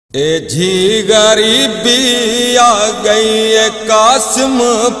एझी गरीबी आ गई है कासिम,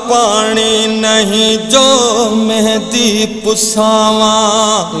 पानी नहीं जो मेहदी पुसावा।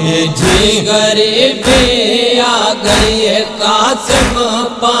 एझी गरीबी आ गई है कासिम,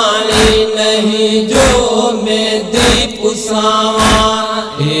 पानी नहीं जो मेहदी पुसावा।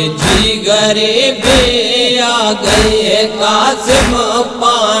 एझी गरीबी आ गई है कासिम,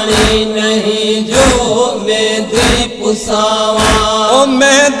 पानी नहीं जो मेहदी पुसावा। ओ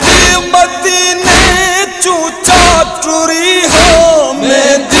मेहदी मदीने चूचा टुरी हो,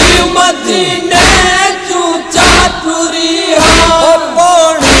 मेहदी मदीने चूचा टुरी हो। ओ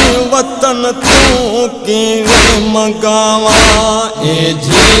पानी वतन तू किवें मंगावा।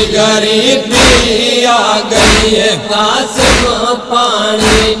 एझी गरीबी आ गई है कासिम,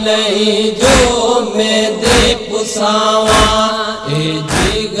 पानी नहीं जो मेहदी पुसावा।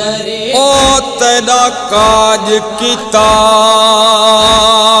 एझी गरीबी ओ तेरा काज किता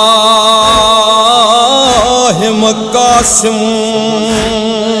हिम कासिम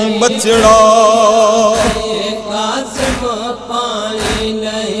बचड़ा। कासिम पानी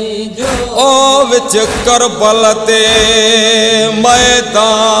नहीं जो ओ विच करबल ते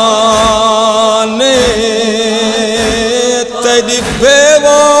मैदान तेरी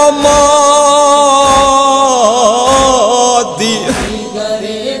बेवा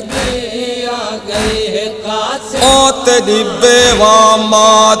तेरी बेवा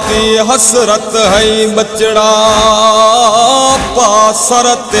माती हसरत है बचड़ा,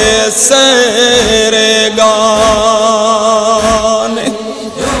 पासरते सेरेगान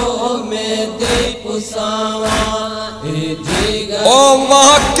जो मेहदी पुसावा। ओ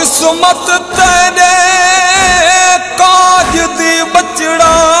वहाँ किस्मत तेरे काज दी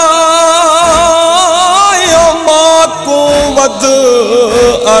बचड़ा, यो माँ को वद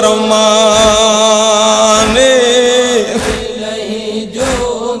अरमान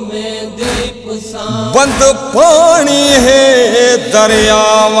बंद पानी है दरिया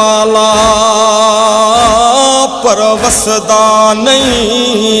वाला, पर वसदा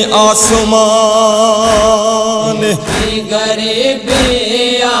नहीं आसमान। गरीबी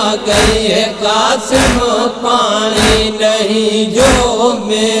आ गई है कासिम, पानी नहीं जो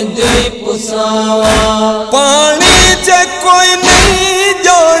मेहदी पुसावा। पानी जे कोई नहीं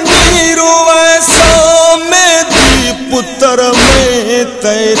जानी रुए सा, मेहदी पुत्र में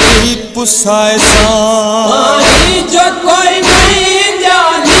तेरी पुसाए सा। पानी जो कोई नहीं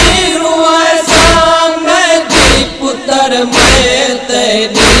जानी रुए सा, मेहदी पुत्र में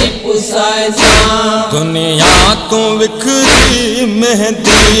तेरी पुसाए सा। दुनिया तू विखरी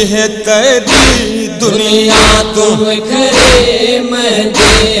मेहदी है तेरी, दुनिया तू विखरी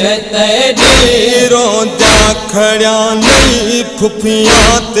मेहदी है तेरी। रोंदा खड़िया नहीं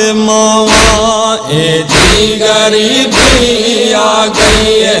फुफियां ते मावा। एझी गरीबी आ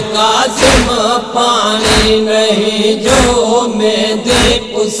गई है कासिम, पानी नहीं जो मेहदी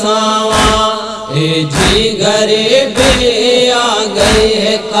पुसावा। एझी गरीबी आ गई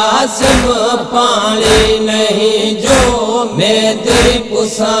है कासिम, पानी नहीं जो मेहदी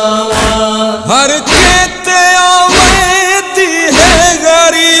पुसावा। हर खेते आवेती है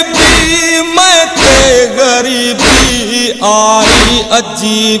गरीबी, मैं ते गरीबी आई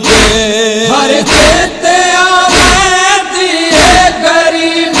अजीबे। हर खेते आवेती है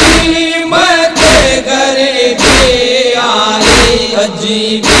गरीबी, मैं ते गरीबी आई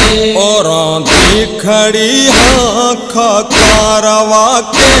अजीबे। और रोंदी खड़ी हाँ खाकारवा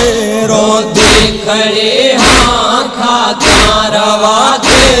के, रोंदी खड़ी हाँ खाकारवा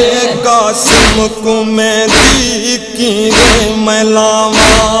के। कासिम को मेहदी किवें मैलावा।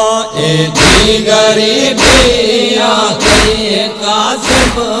 एझी गरीबी आ गई है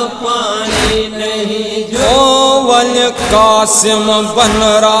कासिम, पानी नहीं जो वन कासिम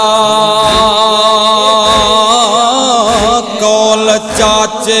बनरा कौल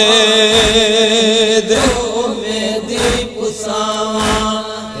चाचे दे मेहदी पुसावा।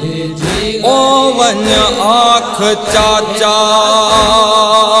 ओ वन आँख चाचा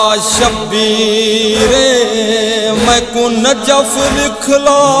शबीरे, मैं को नजफ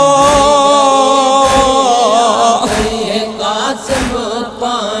लिखला। कासिम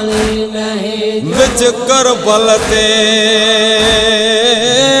पानी नहीं विच करबल ते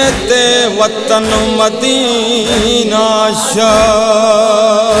वतन मदीना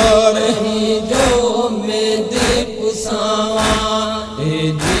शहर, जो मेहदी पुसावा।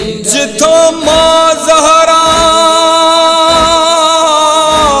 जिथों मां ज़हरा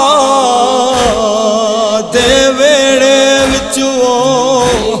दे वेड़े विचों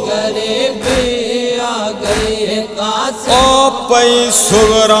गरीबी आ गई है कासिम, ओ पई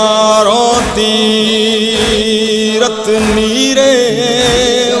सुगरा रोती रतनी रे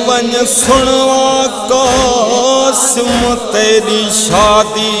वंज सुनवा कासिम तेरी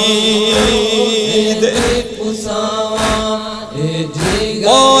शादी दे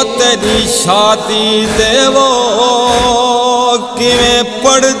ओ तेरी शादी देवो किवें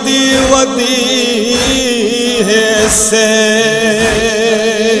पड़दी वदी है से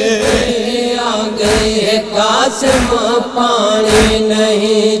कासिम पानी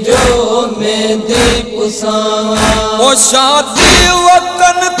नहीं जो मेहंदी पुसावा ओ शादी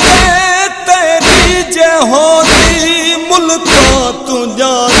वतन ते तेरी जे होती मुल्का तू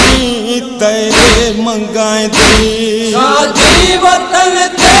जानी तेरे मंगाए दी शादी वतन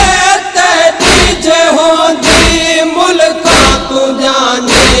ते तेरी जे होती मुल्का तू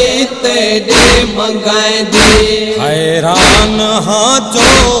जानी तेरे मंगाए दी हैरान हाँ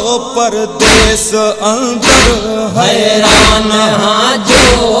जो परदेस अंदर हैरान हाँ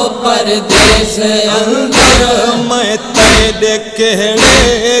जो परदेस अंदर मैं तेरे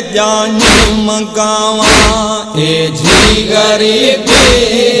केड़े जानी मंगावा एझी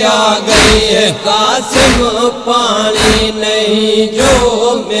गरीबी आ गई है कासिम पानी नहीं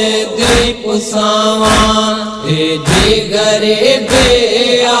जो मेहंदी पुसावा एझी गरीबी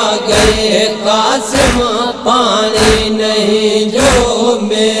आ गई है कासिम पानी नहीं जो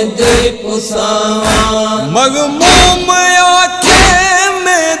मेहंदी पुसावा मगमूम आखे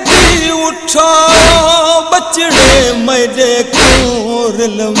मेहंदी उठाओ बचड़े मेरे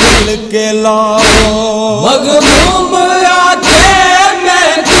कोरल मिल के लाओ मगमूम आखे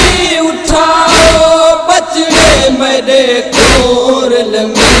मेहंदी उठाओ बचड़े मेरे कोरल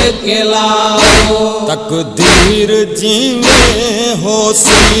मिल के लाओ तकदीर जीवे हो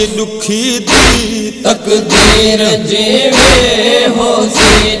सी दुखी दी तकदीर जीवे हो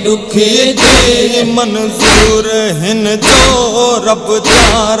सी दुखी दी मंजूर हिन जो रब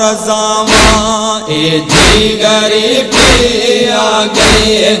जा रज़ावा एझी गरीबी आ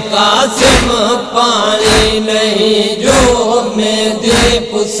गई कासिम पानी नहीं जो मेहंदी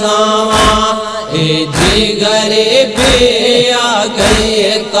पुसावा एझी गरीबी आ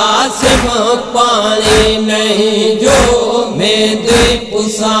गई कासिम पानी नहीं जो मेहंदी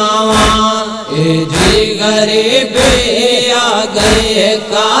पुसावा एझी गरीबी आ गई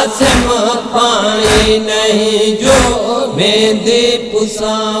कासिम पानी नहीं जो मेहंदी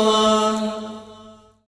पुसावा।